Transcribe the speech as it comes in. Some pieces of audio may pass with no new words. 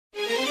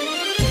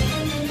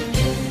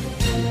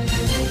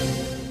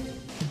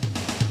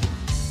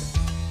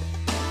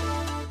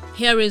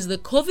Here is the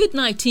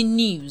COVID-19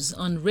 news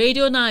on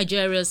Radio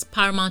Nigeria's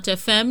Paramount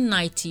FM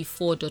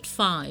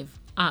 94.5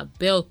 at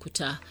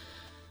Abeokuta.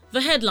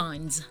 The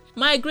headlines: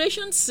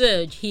 Migration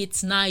surge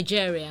hits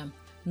Nigeria.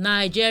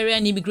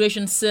 Nigerian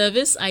Immigration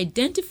Service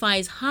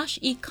identifies harsh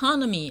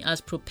economy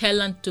as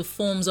propellant to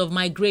forms of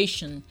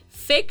migration.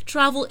 Fake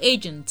travel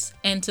agents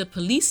enter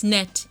police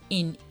net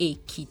in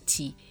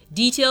Ekiti.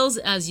 Details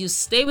as you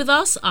stay with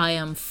us. I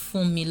am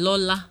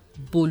Fumilola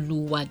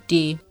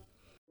Boluwade.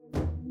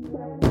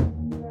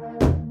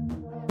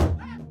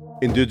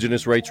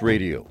 Indigenous Rights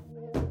Radio,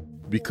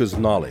 because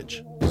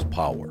knowledge is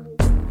power.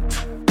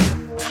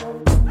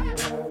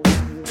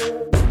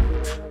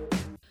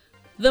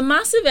 The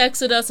massive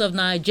exodus of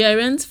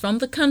Nigerians from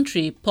the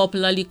country,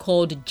 popularly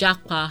called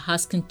Japa,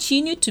 has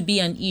continued to be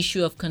an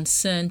issue of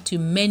concern to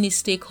many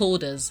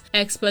stakeholders.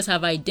 Experts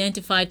have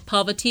identified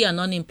poverty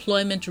and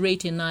unemployment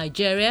rate in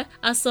Nigeria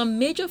as some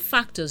major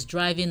factors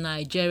driving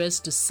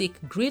Nigerians to seek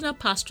greener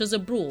pastures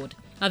abroad.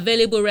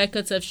 Available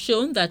records have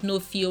shown that no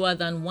fewer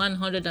than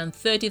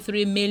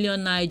 133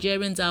 million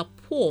Nigerians are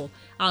poor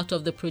out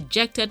of the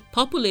projected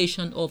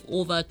population of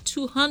over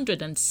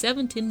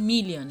 217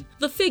 million.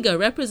 The figure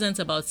represents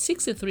about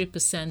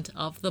 63%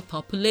 of the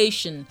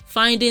population.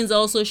 Findings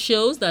also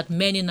shows that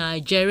many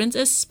Nigerians,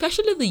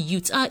 especially the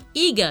youth, are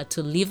eager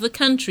to leave the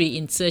country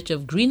in search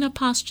of greener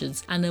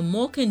pastures and a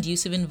more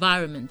conducive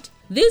environment.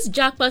 This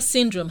Japa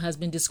syndrome has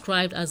been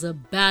described as a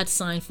bad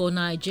sign for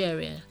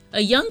Nigeria. A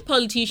young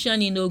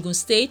politician in Ogun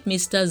State,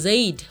 Mr.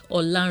 Zaid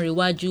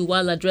Olanrewaju,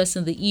 while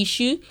addressing the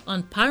issue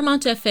on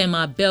Paramount FM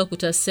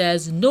Abeokuta,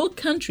 says no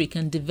country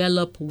can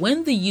develop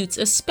when the youths,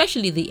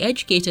 especially the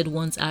educated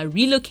ones, are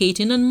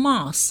relocating en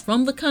masse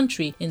from the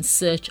country in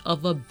search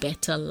of a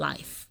better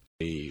life.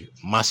 The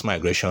mass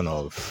migration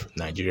of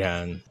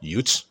Nigerian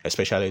youths,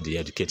 especially the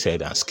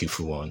educated and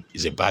skillful one,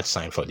 is a bad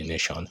sign for the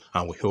nation,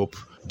 and we hope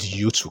the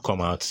youths will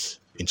come out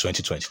in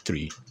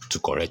 2023 to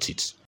correct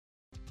it.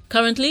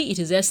 Currently, it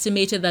is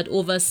estimated that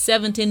over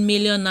 17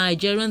 million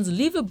Nigerians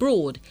live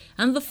abroad,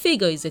 and the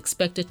figure is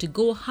expected to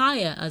go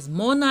higher as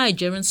more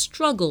Nigerians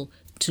struggle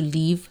to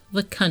leave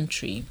the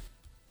country.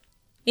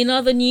 In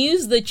other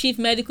news, the Chief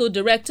Medical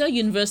Director,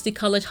 University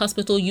College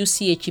Hospital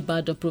UCH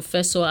Ibadan,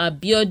 Professor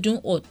Abiodun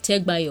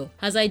Otegbayo,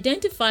 has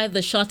identified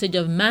the shortage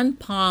of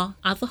manpower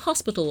at the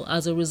hospital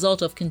as a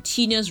result of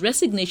continuous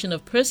resignation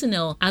of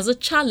personnel as a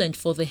challenge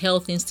for the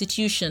health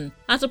institution.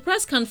 At a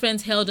press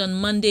conference held on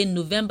Monday,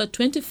 November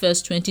 21,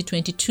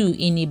 2022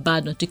 in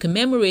Ibadan to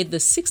commemorate the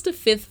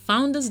 65th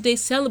Founders' Day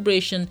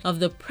celebration of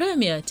the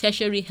premier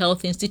tertiary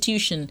health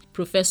institution,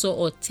 Professor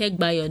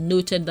Otegbayo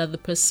noted that the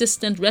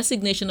persistent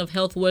resignation of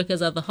health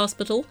workers at the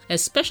hospital,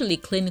 especially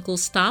clinical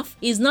staff,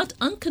 is not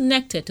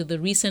unconnected to the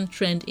recent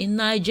trend in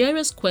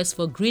Nigeria's quest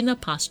for greener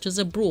pastures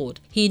abroad.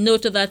 He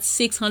noted that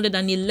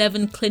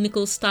 611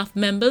 clinical staff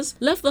members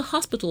left the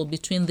hospital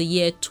between the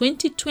year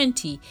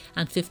 2020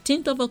 and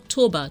 15th of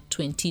October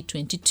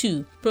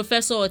 2022.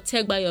 Professor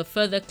Otegbayo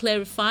further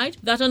clarified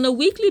that on a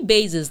weekly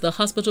basis, the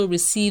hospital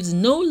receives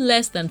no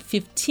less than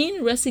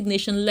 15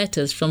 resignation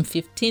letters from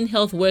 15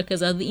 health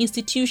workers at the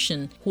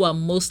institution, who are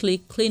mostly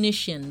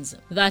clinicians.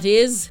 That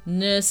is,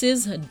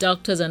 nurses,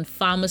 doctors and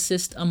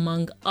pharmacists,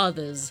 among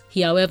others.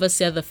 He, however,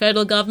 said the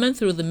federal government,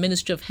 through the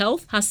Ministry of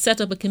Health, has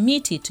set up a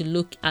committee to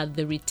look at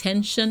the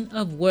retention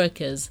of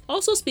workers.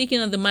 Also speaking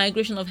on the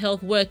migration of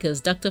health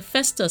workers, Dr.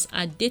 Festus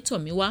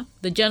Adetomiwa,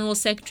 the General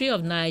Secretary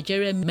of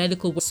Nigeria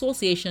Medical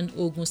Association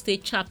Ogun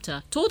State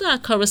Chapter, told our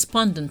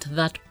correspondent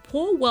that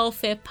poor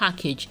welfare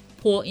package,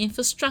 poor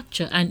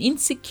infrastructure and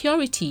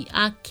insecurity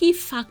are key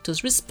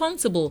factors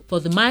responsible for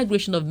the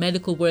migration of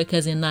medical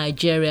workers in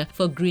Nigeria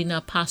for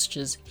greener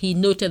pastures. He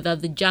noted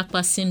that the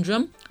Japa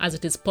syndrome, as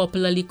it is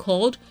popularly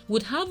called,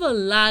 would have a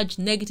large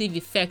negative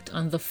effect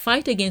on the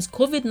fight against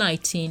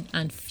COVID-19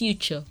 and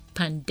future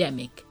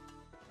pandemic.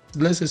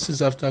 Let's say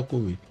since after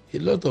COVID, a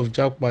lot of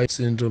Japa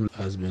syndrome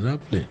has been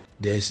happening.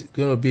 There's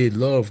going to be a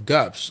lot of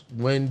gaps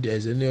when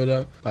there's any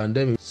other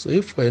pandemic. So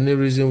if for any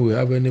reason we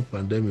have any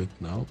pandemic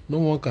now, no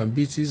one can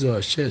beat his or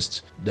her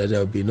chest that there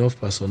will be enough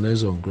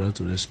personnel on ground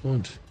to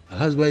respond.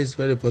 And that's why it's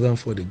very important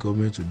for the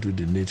government to do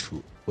the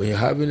needful. When you're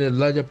having a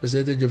larger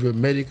percentage of your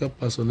medical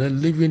personnel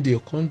leaving their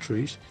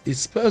countries, it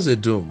spells a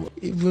doom.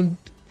 Even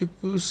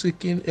people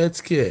seeking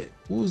health care,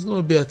 who's going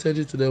to be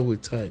attending to them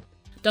with time?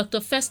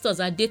 Dr. Festus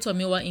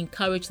Adetomiwa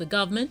encouraged the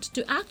government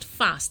to act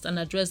fast and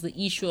address the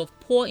issue of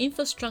poor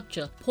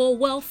infrastructure, poor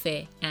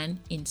welfare, and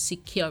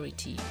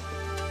insecurity.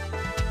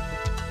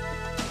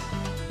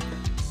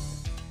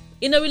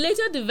 In a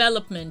related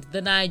development,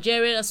 the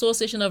Nigerian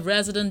Association of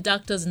Resident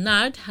Doctors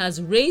NARD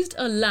has raised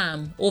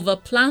alarm over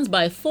plans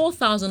by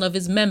 4,000 of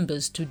its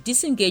members to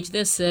disengage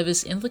their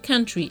service in the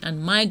country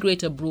and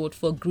migrate abroad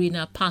for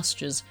greener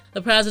pastures.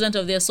 The president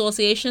of the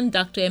association,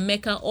 Dr.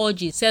 Emeka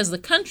Orji, says the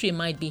country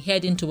might be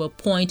heading to a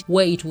point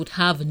where it would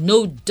have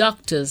no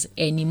doctors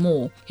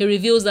anymore. He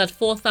reveals that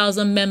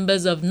 4,000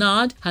 members of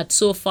NARD had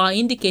so far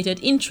indicated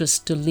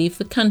interest to leave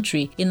the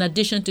country. In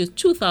addition to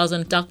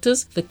 2,000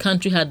 doctors, the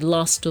country had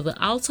lost to the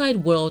outside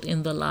outside world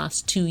in the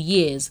last 2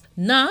 years.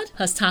 NARD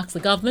has tasked the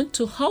government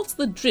to halt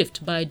the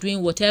drift by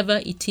doing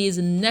whatever it is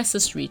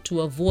necessary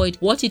to avoid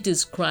what it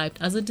described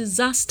as a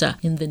disaster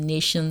in the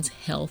nation's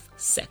health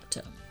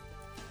sector.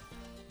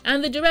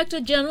 And the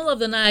Director General of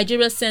the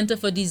Nigeria Center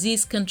for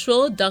Disease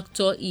Control,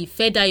 Dr.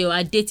 Ifedayo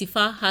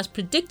Adetifa, has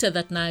predicted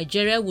that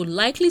Nigeria will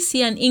likely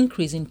see an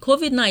increase in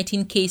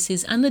COVID-19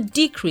 cases and a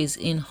decrease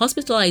in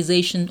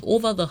hospitalization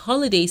over the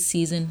holiday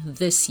season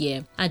this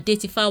year.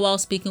 Adetifa, while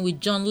speaking with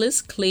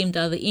journalists, claimed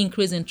that the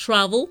increase in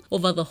travel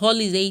over the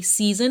holiday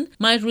season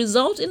might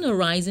result in a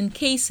rise in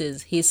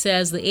cases. He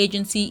says the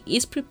agency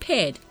is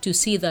prepared to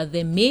see that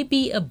there may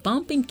be a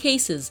bump in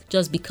cases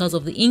just because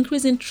of the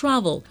increase in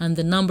travel and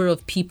the number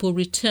of people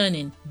returning,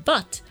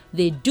 but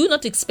they do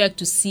not expect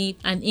to see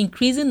an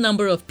increasing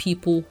number of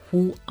people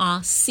who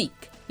are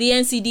sick. The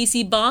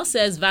NCDC boss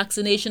says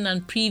vaccination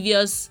and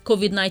previous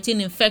COVID-19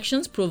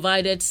 infections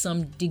provided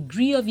some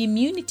degree of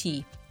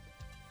immunity.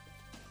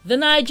 The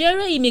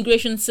Nigeria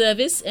Immigration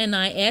Service,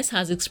 NIS,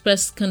 has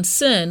expressed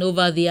concern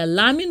over the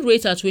alarming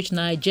rate at which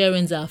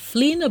Nigerians are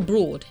fleeing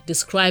abroad,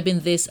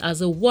 describing this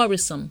as a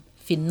worrisome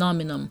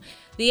phenomenon.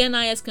 The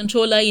NIS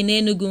controller in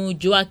Enugu,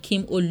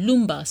 Joachim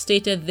Olumba,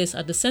 stated this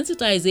at the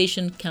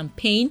sensitization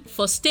campaign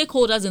for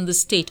stakeholders in the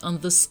state on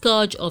the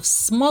scourge of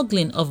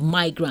smuggling of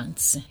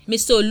migrants.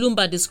 Mr.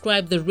 Olumba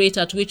described the rate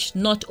at which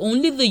not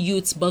only the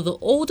youths but the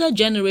older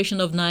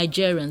generation of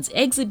Nigerians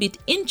exhibit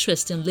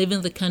interest in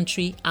leaving the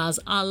country as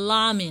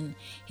alarming.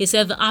 He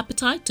said the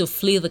appetite to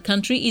flee the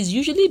country is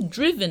usually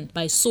driven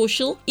by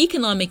social,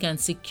 economic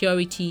and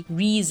security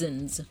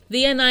reasons.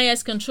 The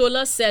NIS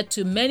controller said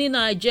to many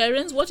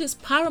Nigerians what is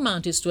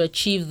paramount is to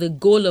achieve the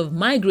goal of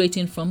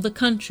migrating from the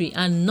country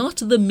and not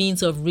the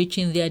means of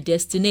reaching their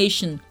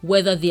destination,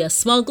 whether they are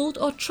smuggled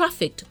or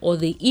trafficked or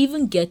they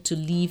even get to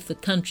leave the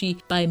country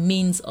by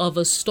means of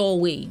a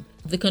stowaway.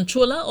 The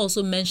controller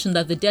also mentioned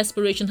that the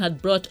desperation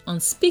had brought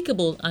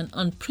unspeakable and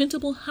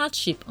unprintable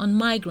hardship on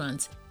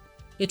migrants.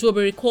 It will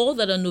be recalled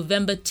that on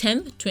November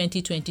 10,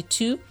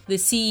 2022, the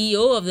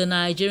CEO of the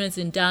Nigerians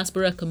in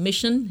Diaspora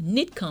Commission,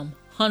 NIDCOM,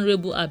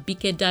 Honorable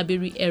Abike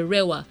Dabiri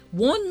Erewa,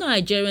 warned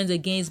Nigerians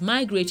against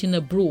migrating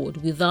abroad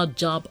without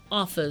job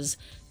offers.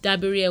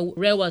 Dabiri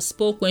Erewa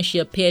spoke when she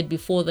appeared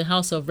before the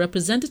House of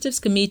Representatives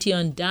Committee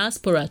on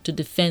Diaspora to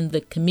defend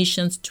the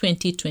Commission's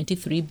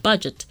 2023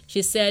 budget.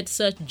 She said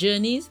such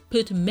journeys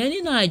put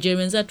many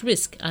Nigerians at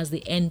risk as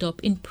they end up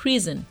in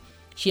prison.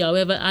 She,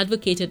 however,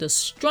 advocated a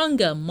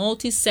stronger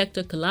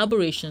multi-sector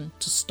collaboration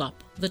to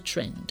stop the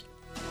trend.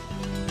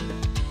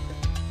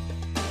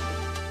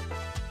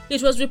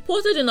 It was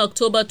reported in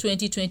October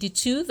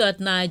 2022 that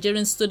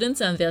Nigerian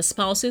students and their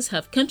spouses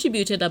have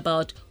contributed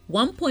about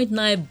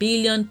 £1.9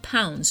 billion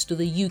to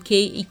the UK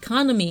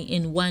economy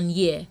in 1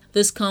 year.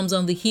 This comes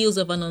on the heels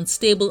of an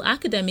unstable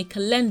academic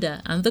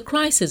calendar and the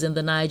crisis in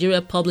the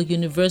Nigeria public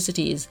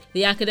universities.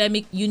 The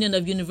Academic Union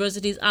of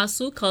Universities,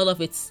 ASU, called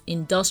off its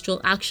industrial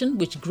action,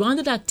 which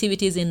grounded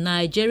activities in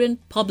Nigerian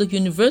public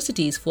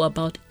universities for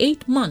about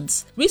 8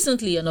 months.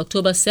 Recently, on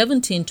October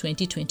 17,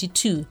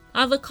 2022,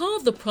 at the core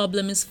of the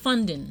problem is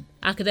funding.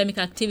 Academic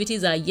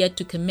activities are yet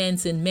to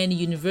commence in many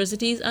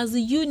universities as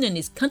the union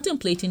is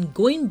contemplating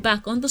going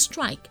back on the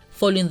strike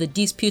following the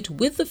dispute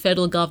with the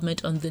federal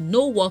government on the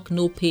no work,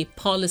 no pay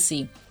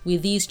policy.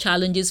 With these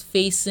challenges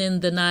facing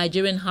the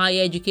Nigerian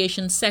higher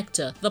education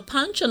sector, The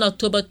Punch on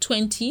October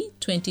 20,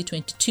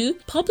 2022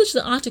 published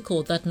the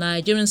article that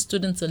Nigerian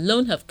students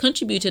alone have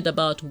contributed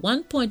about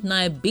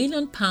 £1.9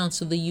 billion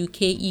to the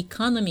UK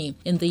economy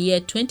in the year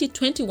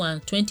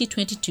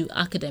 2021-2022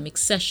 academic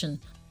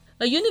session.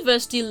 A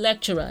university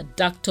lecturer,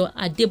 Dr.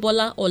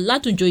 Adebola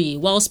Olatunjoye,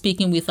 while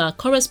speaking with our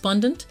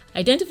correspondent,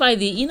 identified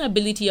the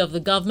inability of the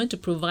government to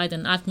provide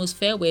an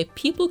atmosphere where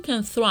people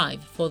can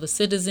thrive for the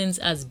citizens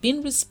as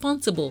being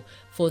responsible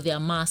for their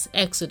mass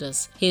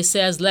exodus. He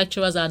says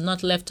lecturers are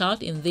not left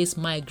out in this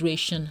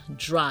migration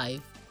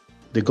drive.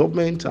 The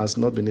government has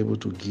not been able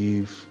to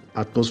give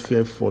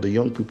atmosphere for the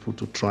young people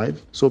to thrive.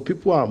 So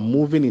people are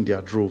moving in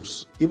their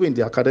droves. Even in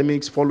the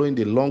academics, following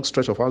the long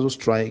stretch of ASU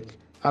strike,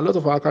 a lot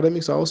of our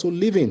academics are also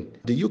leaving.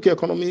 The UK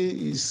economy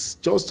is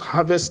just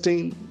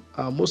harvesting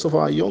most of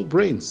our young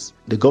brains.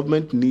 The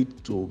government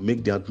needs to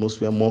make the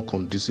atmosphere more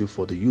conducive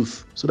for the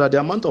youth so that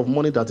the amount of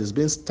money that is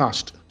being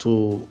stashed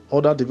to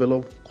other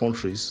developed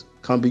countries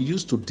can be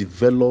used to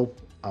develop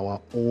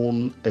our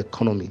own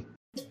economy.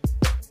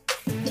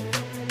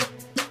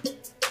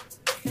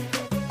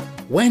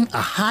 When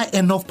a high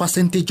enough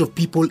percentage of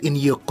people in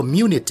your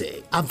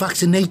community are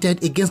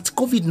vaccinated against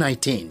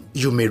COVID-19,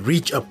 you may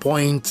reach a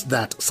point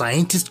that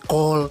scientists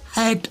call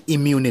herd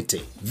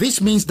immunity.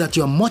 This means that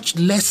you're much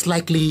less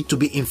likely to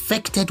be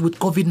infected with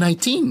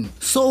COVID-19.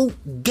 So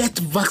get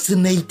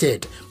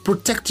vaccinated.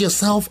 Protect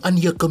yourself and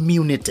your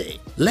community.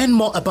 Learn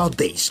more about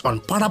this on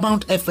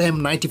Paramount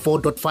FM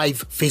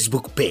 94.5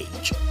 Facebook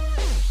page.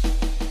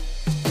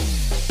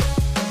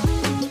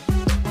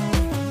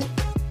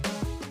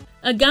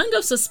 A A gang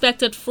of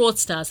suspected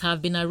fraudsters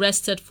have been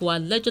arrested for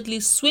allegedly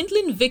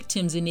swindling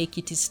victims in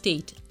Ekiti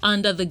State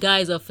under the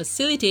guise of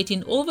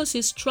facilitating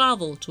overseas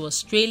travel to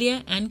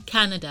Australia and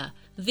Canada.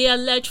 The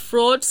alleged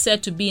fraud,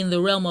 said to be in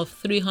the realm of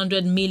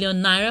 300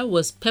 million naira,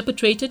 was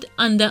perpetrated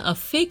under a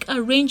fake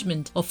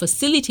arrangement of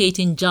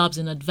facilitating jobs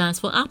in advance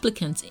for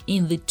applicants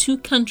in the two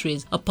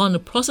countries upon a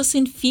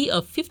processing fee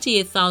of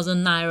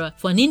 58,000 naira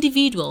for an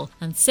individual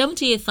and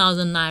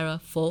 78,000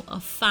 naira for a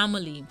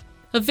family.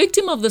 A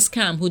victim of the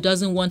scam who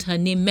doesn't want her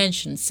name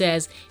mentioned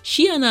says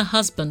she and her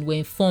husband were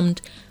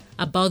informed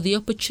about the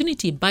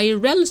opportunity by a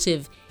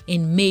relative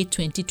in May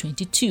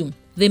 2022.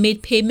 They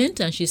made payment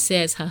and she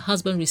says her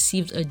husband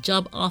received a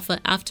job offer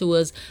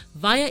afterwards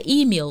via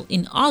email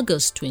in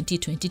August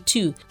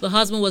 2022. The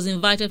husband was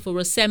invited for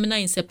a seminar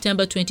in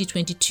September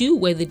 2022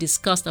 where they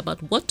discussed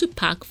about what to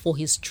pack for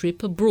his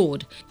trip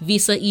abroad.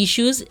 Visa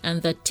issues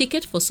and the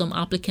ticket for some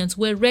applicants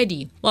were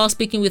ready. While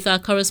speaking with our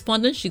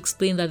correspondent, she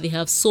explained that they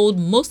have sold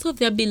most of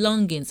their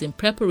belongings in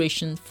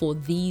preparation for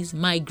these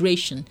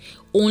migration,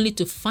 only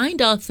to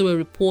find out through a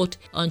report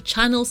on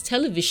Channels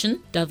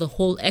Television that the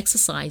whole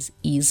exercise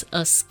is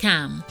a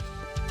scam.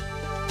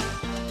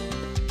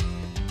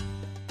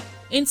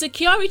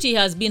 Insecurity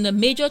has been a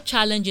major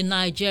challenge in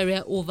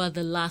Nigeria over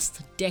the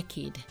last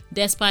decade.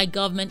 Despite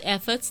government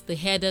efforts, the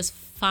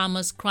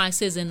herders-farmers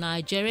crisis in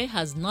Nigeria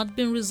has not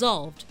been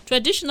resolved.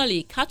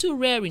 Traditionally, cattle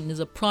rearing is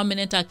a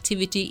prominent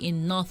activity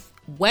in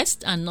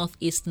northwest and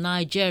northeast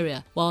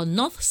Nigeria, while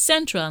north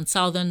central and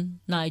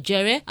southern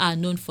Nigeria are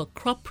known for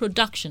crop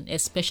production,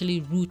 especially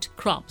root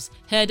crops.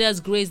 Herders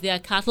graze their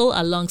cattle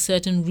along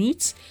certain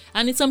routes,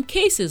 and in some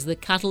cases the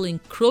cattle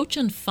encroach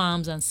on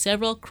farms and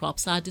several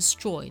crops are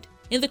destroyed.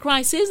 In the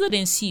crisis that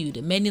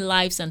ensued, many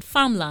lives and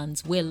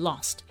farmlands were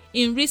lost.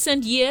 In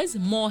recent years,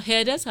 more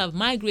herders have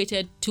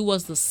migrated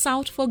towards the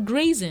south for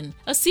grazing.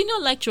 A senior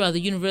lecturer at the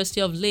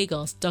University of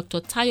Lagos, Dr.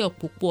 Tayo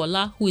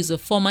Pukwola, who is a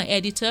former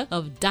editor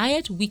of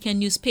Diet Weekend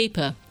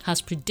newspaper, has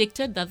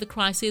predicted that the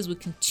crisis will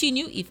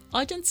continue if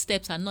urgent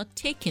steps are not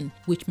taken,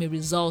 which may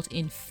result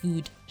in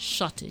food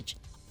shortage.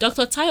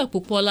 Dr. Tayo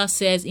Pukwola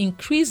says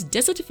increased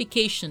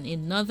desertification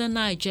in northern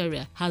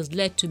Nigeria has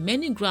led to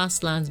many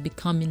grasslands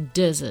becoming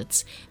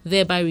deserts,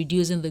 thereby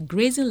reducing the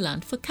grazing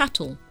land for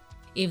cattle.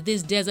 If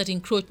this desert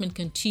encroachment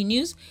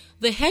continues,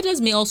 the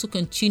herders may also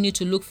continue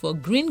to look for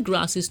green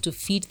grasses to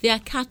feed their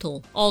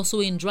cattle. Also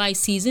in dry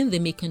season, they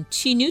may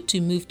continue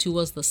to move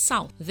towards the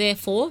south.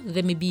 Therefore,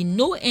 there may be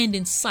no end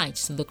in sight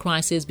to the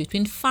crisis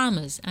between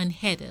farmers and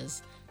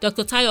herders.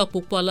 Dr. Tayo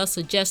Pukwola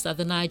suggests that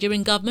the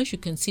Nigerian government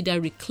should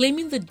consider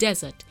reclaiming the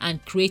desert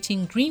and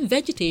creating green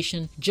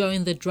vegetation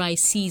during the dry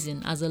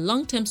season as a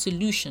long-term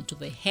solution to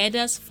the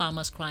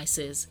herders-farmers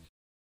crisis.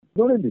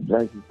 During the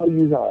dry season,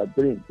 we use our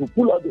brain to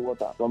pull out the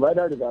water from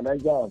either River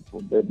Niger and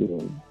from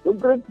Bedouin to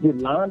graze the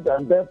land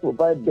and then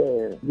provide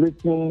the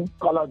grazing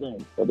colony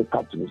for the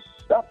cattle.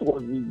 That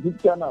was the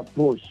Egyptian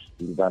approach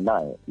in the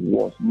Nile. It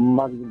was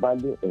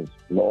maximally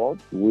explored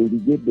to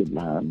irrigate the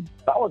land.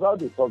 That was how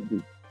they solved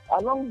it.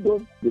 Along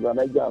those River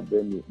Niger and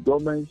Benue,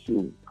 government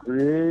should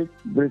create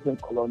grazing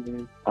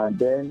colonies and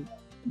then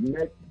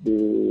let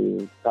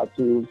the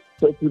cattle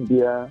settle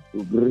there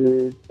to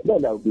graze.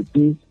 Then there will be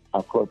peace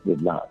across the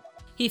land.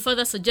 He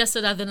further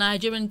suggested that the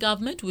Nigerian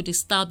government would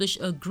establish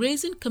a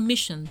grazing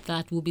commission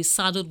that will be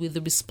saddled with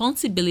the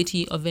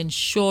responsibility of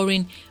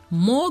ensuring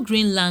more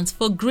green lands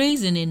for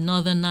grazing in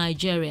northern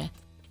Nigeria.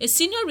 A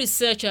senior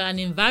researcher and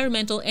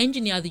environmental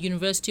engineer at the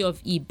University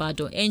of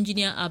Ibadan,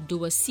 engineer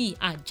Abdulwasi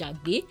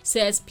Ajagbe,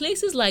 says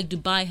places like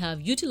Dubai have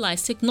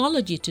utilized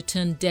technology to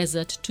turn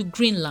desert to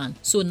greenland,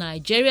 so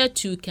Nigeria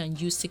too can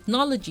use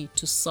technology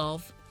to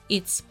solve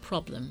its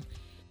problem.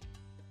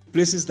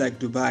 Places like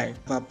Dubai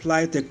have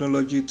applied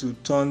technology to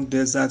turn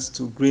deserts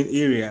to green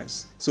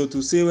areas. So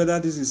to say whether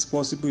this is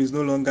possible is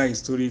no longer a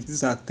story.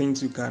 These are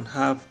things you can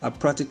have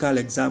practical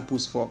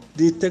examples for.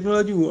 The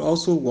technology will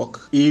also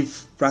work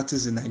if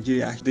practiced in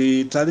Nigeria.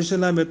 The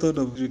traditional method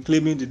of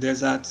reclaiming the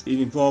desert, it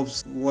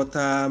involves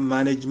water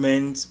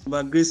management,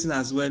 but grazing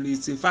as well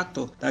is a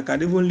factor that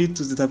can even lead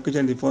to desertification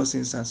in the first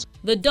instance.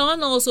 The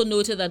Don also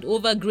noted that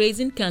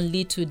overgrazing can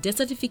lead to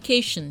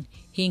desertification.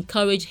 He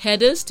encouraged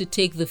herders to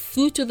take the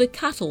food to the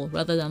cattle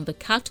rather than the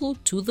cattle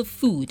to the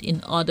food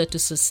in order to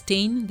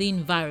sustain the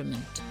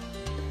environment.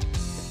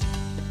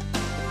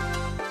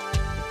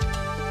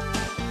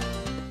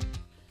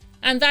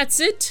 And that's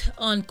it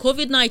on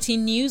COVID-19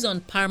 news on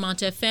Paramount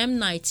FM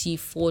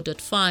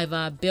 94.5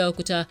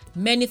 Abeokuta.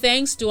 Many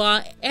thanks to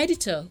our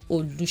editor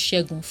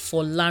Olusegun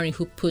Folarin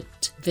who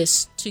put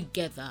this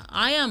together.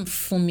 I am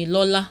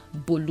Fumilola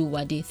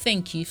Boluwade.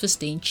 Thank you for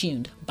staying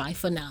tuned. Bye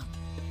for now.